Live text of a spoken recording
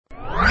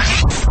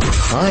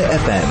SAIIA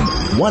FM,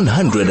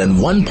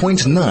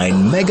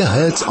 101.9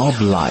 megahertz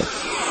of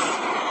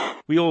life.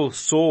 We all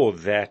saw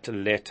that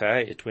letter.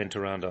 It went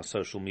around our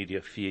social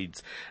media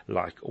feeds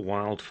like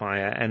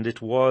wildfire, and it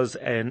was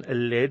an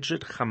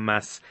alleged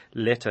Hamas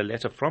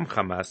letter from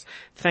Hamas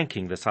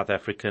thanking the South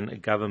African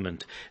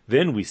government.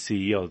 Then we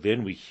hear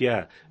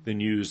the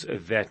news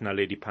that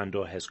Naledi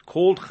Pandor has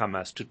called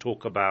Hamas to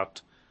talk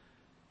about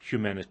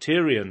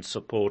humanitarian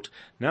support.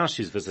 Now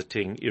she's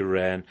visiting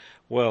Iran.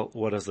 Well,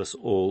 what does this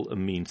all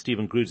mean?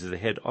 Stephen Gruzd is the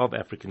head of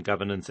African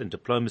Governance and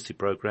Diplomacy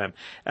Program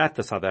at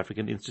the South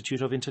African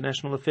Institute of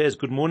International Affairs.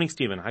 Good morning,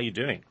 Stephen. How are you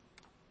doing?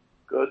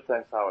 Good,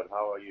 thanks, Howard.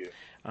 How are you?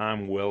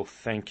 I'm well,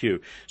 thank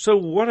you. So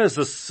what does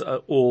this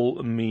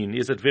all mean?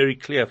 Is it very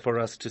clear for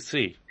us to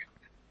see?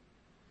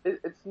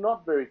 It's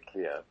not very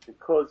clear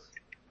because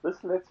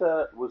this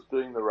letter was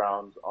doing the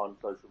rounds on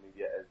social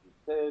media, as you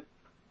said.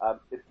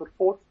 It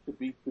purports to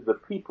be to the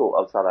people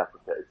of South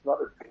Africa. It's not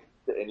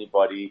addressed to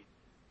anybody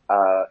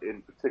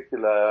in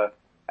particular.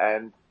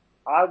 And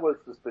I was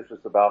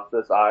suspicious about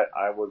this.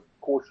 I was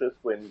cautious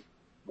when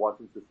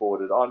wanting to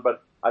forward it on,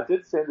 but I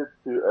did send it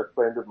to a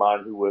friend of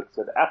mine who works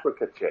at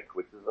Africa Check,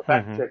 which is a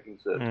fact-checking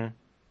service.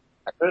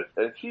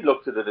 And she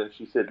looked at it and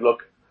she said,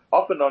 look,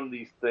 often on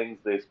these things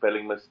there's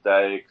spelling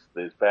mistakes,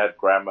 there's bad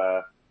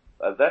grammar.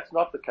 That's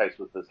not the case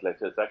with this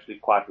letter. It's actually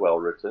quite well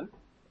written.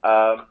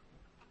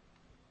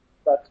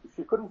 But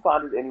she couldn't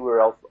find it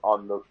anywhere else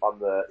on the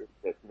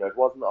internet. You know, it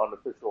wasn't on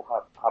official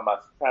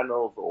Hamas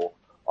channels or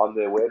on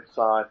their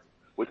website,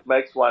 which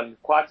makes one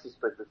quite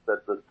suspicious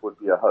that this would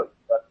be a hoax.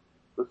 But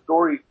the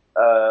story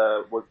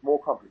was more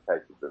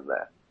complicated than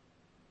that.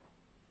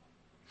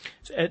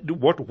 So,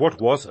 what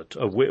was it?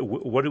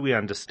 What do we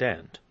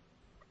understand?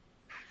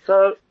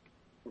 So,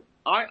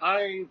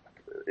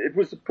 it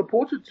was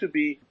purported to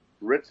be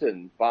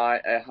written by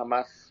a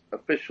Hamas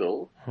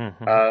official,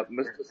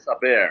 Mr.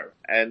 Saber,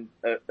 and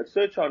a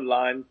search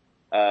online,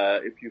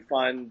 if you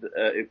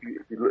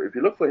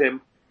look for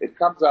him, it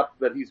comes up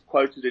that he's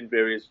quoted in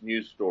various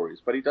news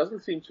stories, but he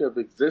doesn't seem to have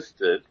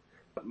existed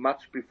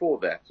much before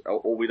that,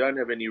 or we don't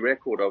have any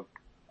record of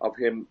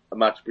him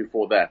much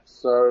before that.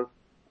 So,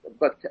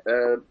 but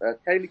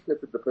Kaylee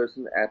Clifford, the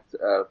person at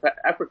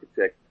Africa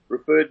Check,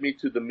 referred me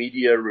to the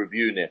Media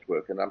Review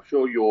Network, and I'm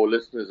sure your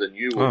listeners and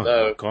you will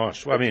know. Oh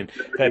gosh, well, I mean,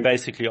 they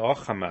basically are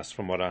Hamas,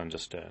 from what I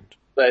understand.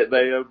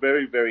 They are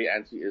very, very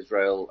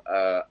anti-Israel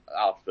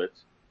outfit,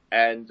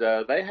 and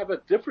they have a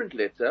different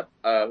letter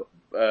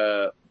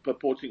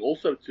purporting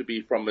also to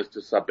be from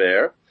Mr.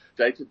 Saber,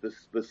 dated the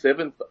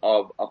 7th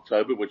of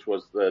October, which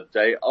was the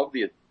day of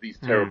these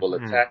terrible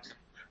attacks,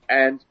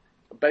 and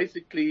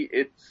basically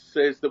it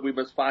says that we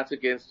must fight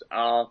against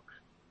our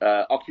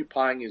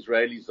occupying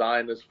Israeli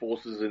Zionist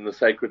forces in the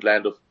sacred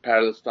land of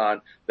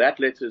Palestine. That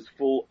letter is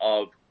full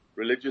of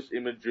religious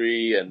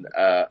imagery and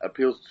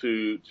appeals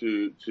to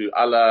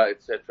Allah,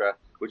 etc.,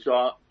 which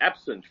are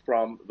absent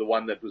from the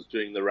one that was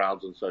doing the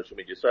rounds on social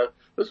media. So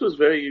this was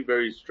very,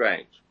 very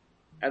strange.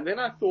 And then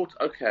I thought,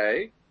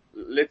 okay,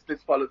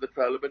 let's follow the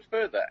trail a bit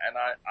further. And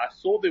I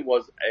saw there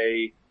was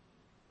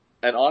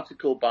an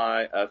article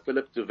by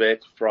Philip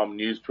DeVette from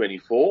News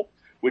 24,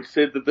 which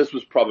said that this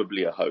was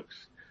probably a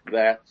hoax,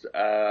 that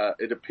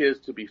it appears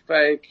to be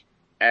fake,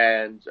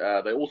 and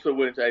they also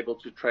weren't able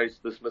to trace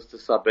this Mr.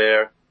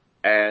 Saber,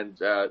 and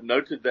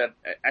noted that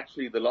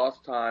actually the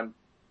last time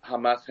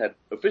Hamas had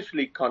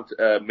officially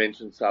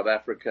mentioned South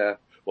Africa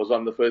was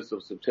on the 1st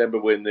of September,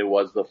 when there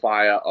was the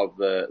fire of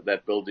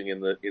that building in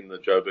the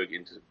Joburg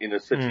inner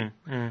city.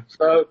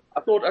 So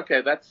I thought,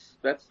 okay,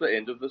 that's the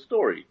end of the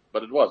story,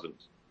 but it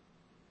wasn't.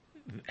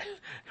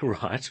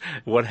 Right.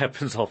 What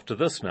happens after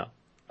this now?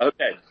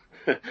 Okay.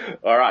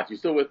 All right. You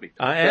still with me?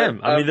 I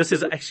am. I mean, this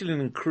is actually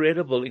an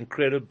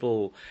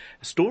incredible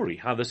story,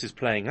 how this is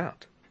playing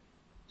out.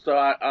 So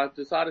I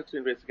decided to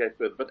investigate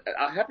further, but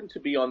I happened to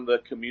be on the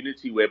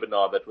community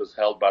webinar that was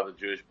held by the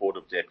Jewish Board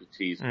of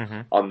Deputies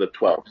on the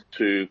 12th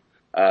to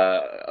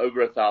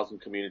over 1,000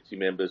 community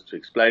members, to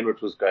explain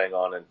what was going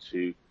on and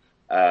to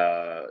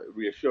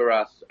reassure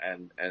us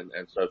and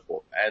so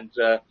forth. And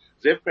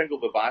Zev Pringle,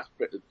 the vice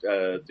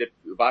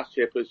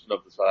chairperson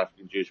of the South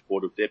African Jewish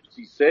Board of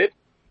Deputies, said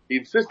he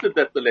insisted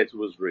that the letter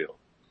was real.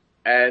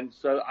 And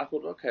so I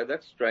thought, okay,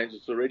 that's strange.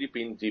 It's already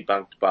been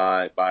debunked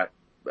by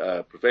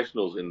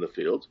professionals in the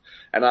field.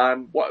 And I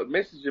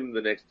messaged him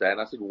the next day and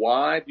I said,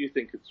 why do you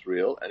think it's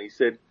real? And he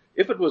said,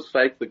 if it was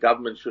fake, the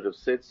government should have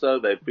said so.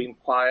 They've been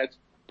quiet.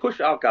 Push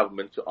our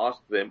government to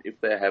ask them if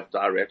they have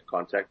direct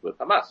contact with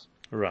Hamas.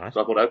 Right.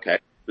 So I thought, okay,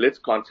 let's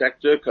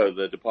contact DIRCO,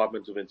 the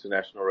Department of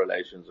International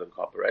Relations and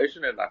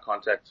Cooperation. And I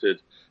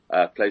contacted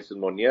Clayton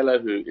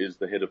Moniela, who is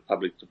the head of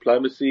public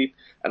diplomacy.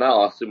 And I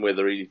asked him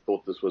whether he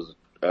thought this was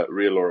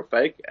real or a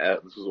fake.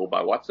 This was all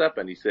by WhatsApp.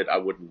 And he said, I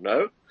wouldn't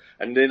know.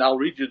 And then I'll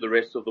read you the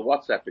rest of the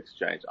WhatsApp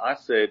exchange. I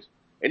said,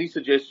 any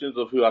suggestions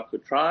of who I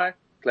could try?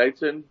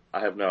 Clayton, I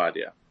have no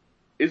idea.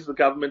 Is the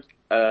government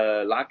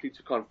likely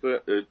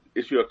to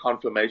issue a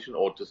confirmation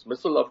or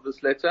dismissal of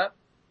this letter?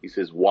 He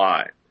says,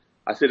 why?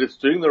 I said, it's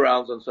doing the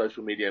rounds on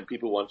social media and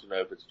people want to know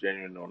if it's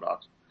genuine or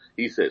not.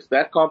 He says,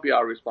 that can't be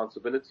our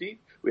responsibility.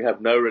 We have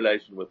no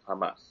relation with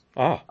Hamas.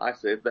 Oh, I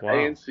said, the wow.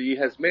 ANC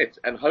has met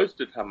and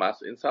hosted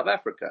Hamas in South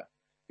Africa.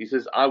 He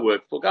says, I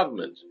work for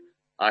government.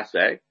 I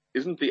say,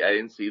 isn't the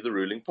ANC the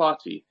ruling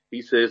party?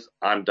 He says,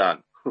 I'm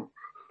done.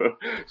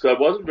 So it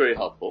wasn't very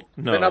helpful.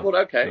 No. Then I thought,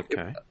 okay.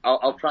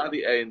 I'll try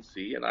the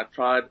ANC, and I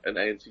tried an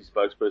ANC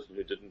spokesperson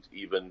who didn't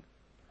even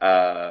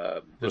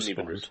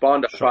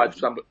respond.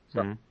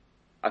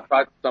 I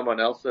tried someone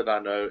else that I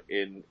know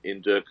in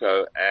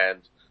Durko,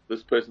 and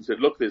this person said,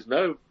 look, there's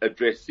no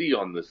addressee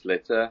on this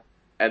letter,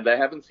 and they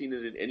haven't seen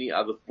it in any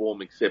other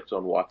form except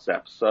on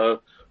WhatsApp.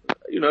 So,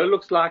 it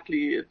looks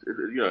likely,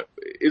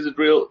 is it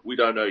real? We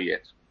don't know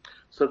yet.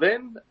 So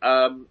then,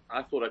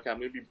 I thought, okay, I'm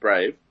going to be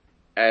brave,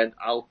 and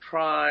I'll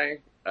try,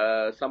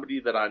 somebody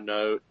that I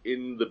know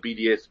in the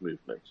BDS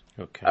movement.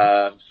 Okay.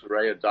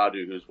 SAIIA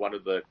Dadu, who's one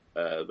of the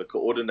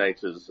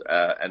coordinators,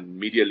 and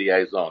media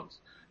liaisons.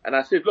 And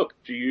I said, look,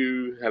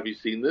 have you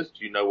seen this?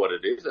 Do you know what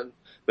it is? And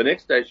the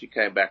next day she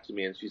came back to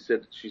me and she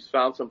said she's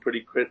found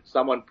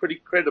someone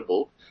pretty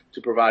credible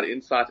to provide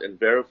insight and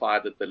verify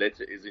that the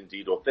letter is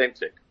indeed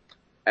authentic.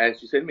 And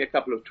she sent me a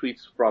couple of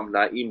tweets from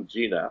Naeem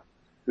Jina,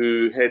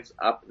 who heads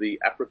up the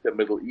Africa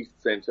Middle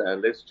East Center,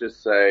 and let's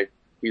just say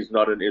he's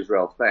not an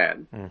Israel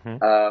fan.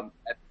 Mm-hmm.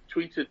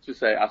 Tweeted to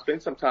say, I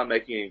spent some time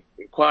making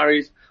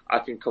inquiries. I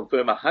can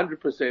confirm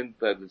 100%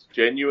 that it's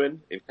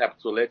genuine in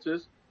capital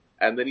letters.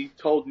 And then he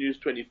told News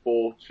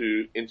 24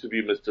 to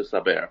interview Mr.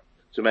 Saber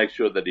to make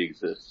sure that he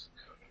exists.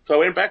 So I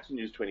went back to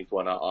News 24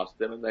 and I asked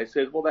them, and they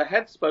said, well, they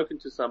had spoken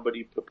to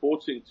somebody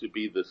purporting to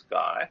be this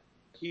guy.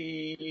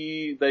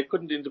 They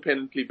couldn't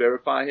independently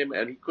verify him,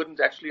 and he couldn't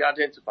actually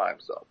identify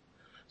himself.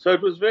 So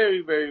it was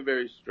very, very,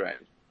 very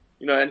strange.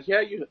 And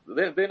here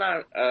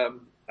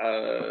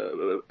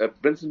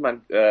Vincent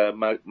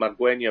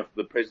Magwenya,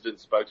 the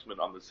president's spokesman,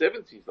 on the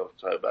 17th of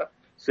October,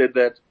 said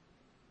that,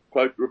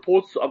 quote,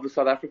 reports of the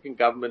South African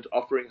government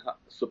offering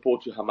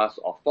support to Hamas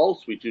are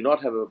false. We do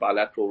not have a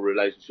bilateral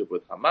relationship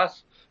with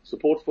Hamas.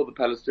 Support for the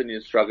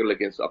Palestinian struggle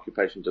against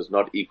occupation does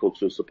not equal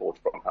to support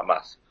from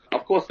Hamas.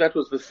 Of course, that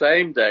was the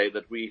same day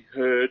that we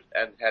heard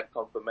and had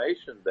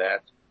confirmation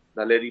that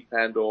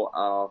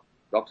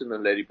Dr.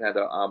 Naledi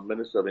Pandor, our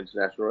Minister of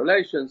International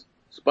Relations,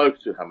 spoke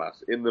to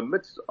Hamas in the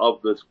midst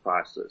of this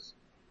crisis.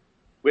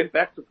 Went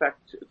back to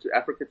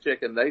Africa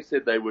Check, and they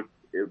said they would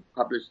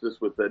publish this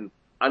with an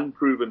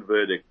unproven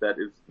verdict, that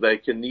is, they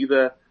can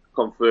neither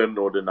confirm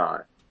nor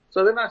deny.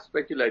 So then I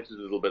speculated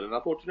a little bit, and I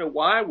thought,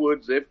 why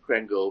would Zev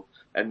Krengel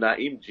and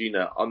Naeem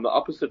Jina, on the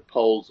opposite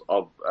poles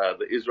of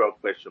the Israel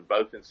question,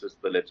 both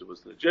insist the letter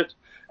was legit?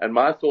 And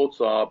my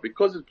thoughts are,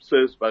 because it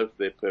serves both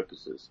their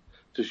purposes,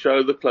 to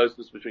show the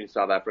closeness between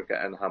South Africa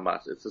and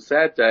Hamas. It's a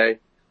sad day,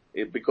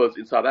 because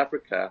in South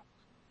Africa,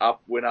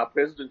 when our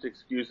president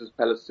excuses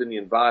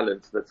Palestinian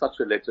violence, that such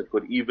a letter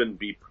could even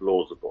be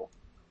plausible.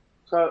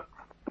 So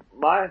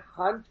my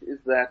hunch is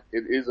that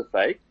it is a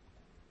fake,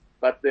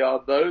 but there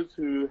are those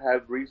who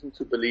have reason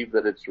to believe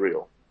that it's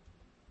real.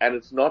 And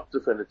it's not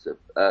definitive.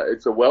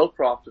 It's a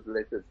well-crafted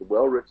letter. It's a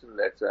well-written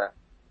letter.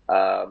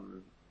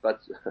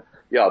 But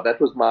yeah, that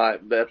was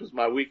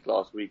my week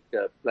last week,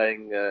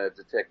 playing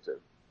detective.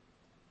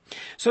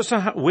 So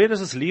where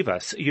does this leave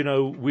us?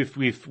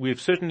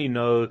 We've certainly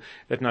know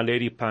that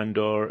Naledi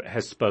Pandor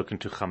has spoken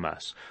to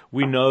Hamas.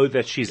 We know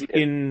that she's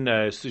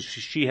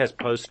she has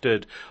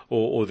posted,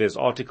 or there's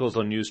articles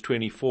on News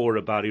 24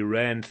 about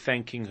Iran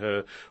thanking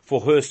her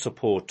for her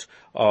support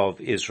of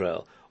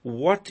Israel.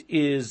 What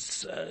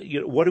is,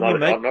 what do we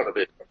make? Not a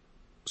bit.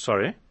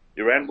 Sorry?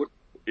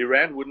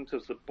 Iran wouldn't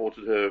have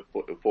supported her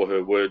for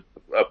her word.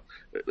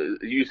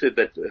 You said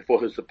that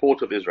for her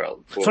support of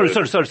Israel.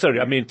 Sorry.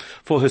 I mean,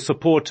 for her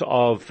support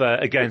of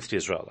against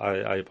Israel.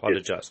 I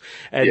apologize.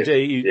 Yes.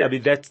 And I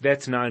mean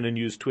that's now in a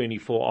News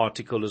 24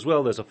 article as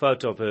well. There's a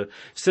photo of her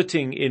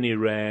sitting in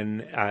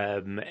Iran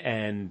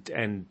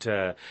and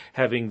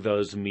having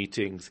those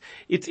meetings.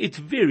 It's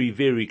very,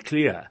 very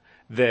clear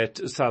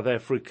that South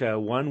Africa,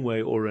 one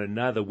way or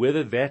another,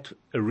 whether that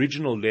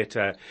original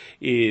letter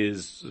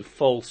is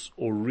false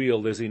or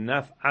real, there's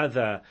enough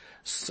other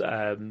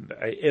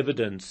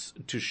evidence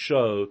to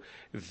show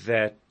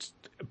that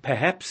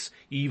perhaps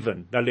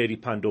even Naledi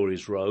Pandor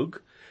is rogue,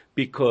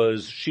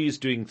 because she's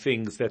doing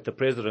things that the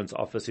president's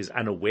office is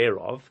unaware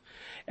of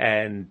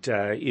and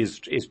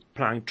is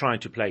trying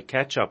to play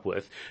catch up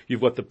with. You've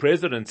got the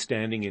president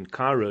standing in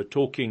Cairo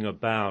talking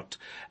about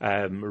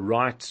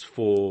rights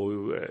for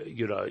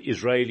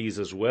Israelis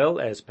as well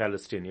as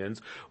Palestinians,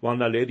 while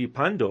Naledi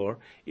Pandor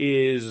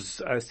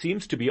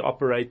seems to be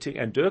operating,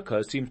 and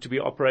Durko seems to be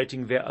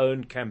operating their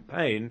own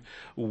campaign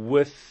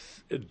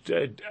with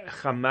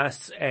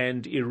Hamas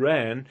and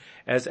Iran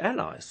as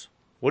allies.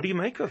 What do you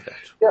make of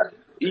that?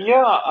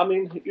 Yeah, I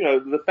mean,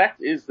 the fact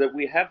is that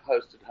we have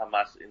hosted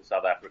Hamas in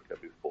South Africa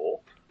before,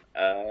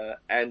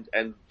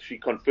 and she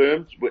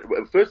confirmed.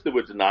 First, there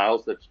were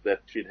denials that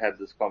she'd had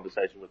this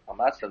conversation with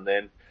Hamas, and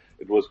then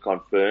it was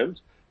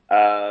confirmed.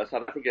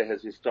 South Africa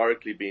has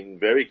historically been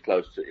very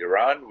close to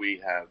Iran.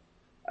 We have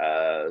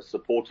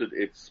supported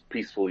its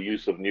peaceful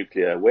use of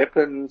nuclear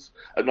weapons,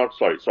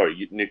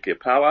 nuclear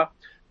power,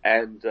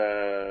 and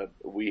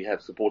we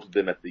have supported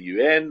them at the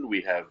UN.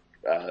 We have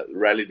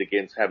rallied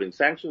against having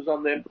sanctions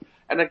on them.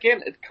 And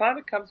again, it kind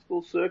of comes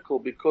full circle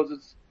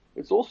because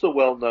it's also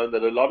well known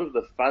that a lot of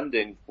the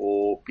funding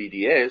for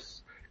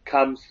BDS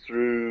comes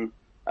through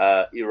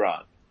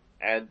Iran,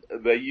 and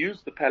they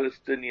use the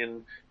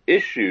Palestinian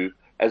issue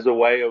as a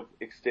way of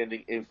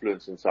extending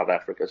influence in South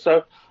Africa.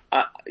 So,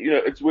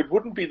 it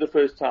wouldn't be the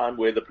first time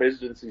where the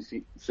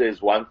presidency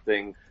says one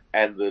thing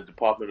and the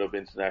Department of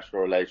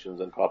International Relations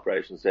and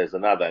Cooperation says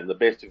another. And the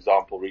best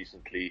example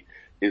recently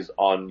is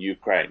on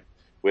Ukraine,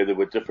 where there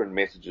were different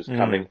messages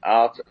coming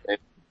out and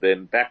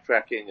then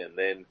backtracking and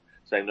then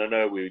saying,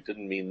 no, we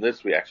didn't mean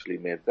this, we actually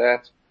meant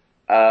that.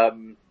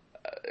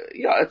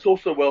 It's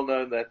also well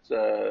known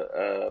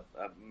that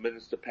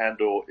Minister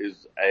Pandor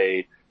is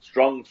a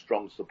strong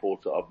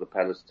supporter of the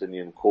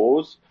Palestinian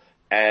cause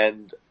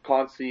and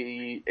can't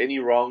see any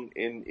wrong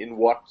in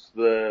what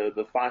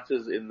the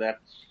fighters in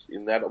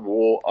that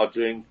war are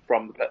doing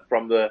from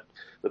the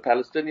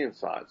Palestinian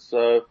side.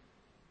 So,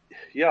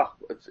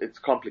 it's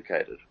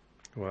complicated.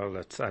 Well,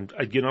 and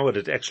you know what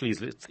it actually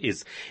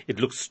is, it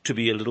looks to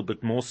be a little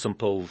bit more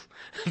simple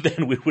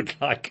than we would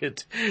like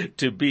it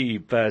to be,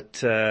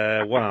 but,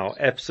 wow,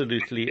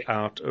 absolutely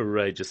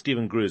outrageous.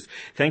 Stephen Gruzd,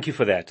 thank you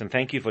for that, and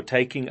thank you for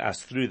taking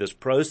us through this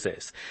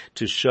process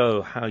to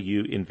show how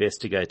you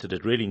investigated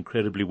it. Really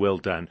incredibly well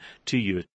done to you.